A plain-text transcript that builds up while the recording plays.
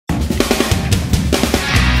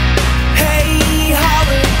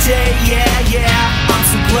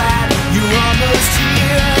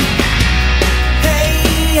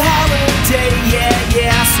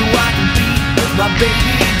my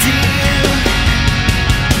baby dear.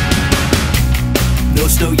 No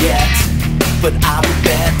snow yet, but I would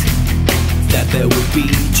bet that there will be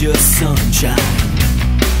just sunshine.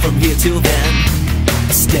 From here till then,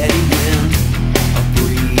 a steady wind, a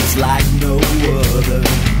breeze like no other.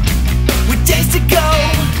 With days to go,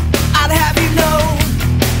 I'd have you know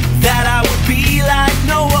that I would be like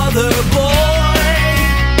no other boy.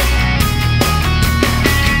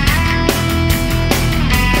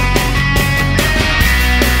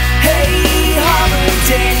 Hey,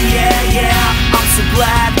 holiday, yeah, yeah, I'm so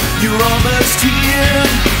glad you're almost here.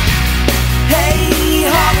 Hey,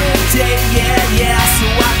 holiday, yeah, yeah, so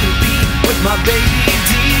I can be with my baby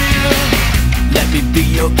dear. Let me be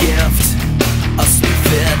your gift, a sweet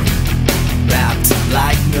fit, wrapped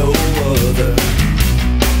like no other.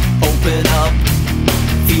 Open up,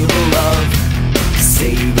 feel the love,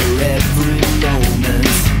 savor every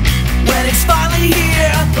moment. When it's finally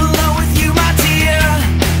here, alone with you, my dear,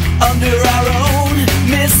 under our own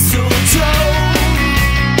mistletoe.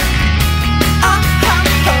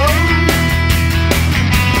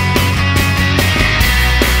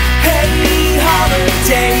 Hey,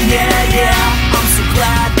 holiday, yeah, yeah, I'm so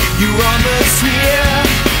glad you're almost here.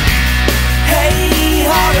 Hey,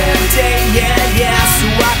 holiday, yeah, yeah, so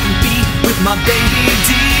I can be with my baby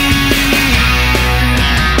dear.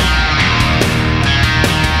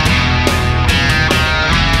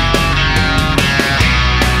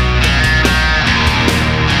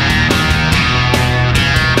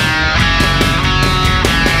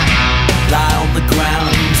 Lie on the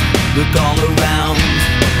ground, look all around,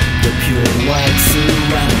 the pure white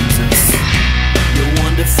surrounds us. You're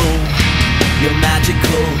wonderful, you're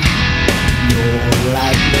magical, you're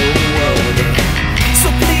like no other. So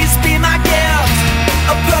please be my gift,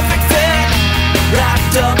 a perfect fit,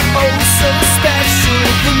 wrapped up oh so special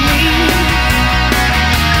for me.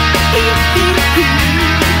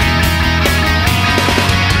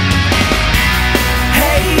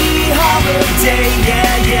 Hey, holiday,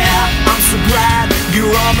 yeah, yeah, I'm so glad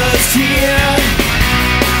you're almost here.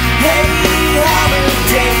 Hey,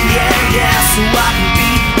 holiday, yeah, yeah, so I can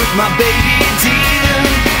be with my baby dear.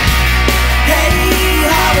 Hey,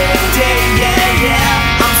 holiday, yeah,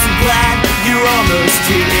 yeah, I'm so glad you're almost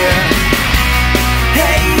here.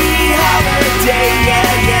 Hey, holiday, yeah,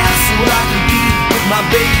 yeah, so I can be with my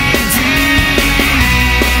baby dear.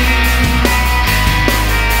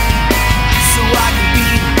 So I can be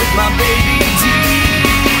with my baby dear.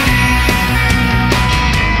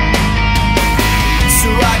 So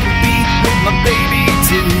I can be with my baby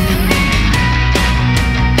dear.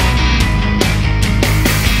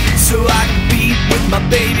 So I can be with my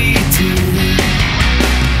baby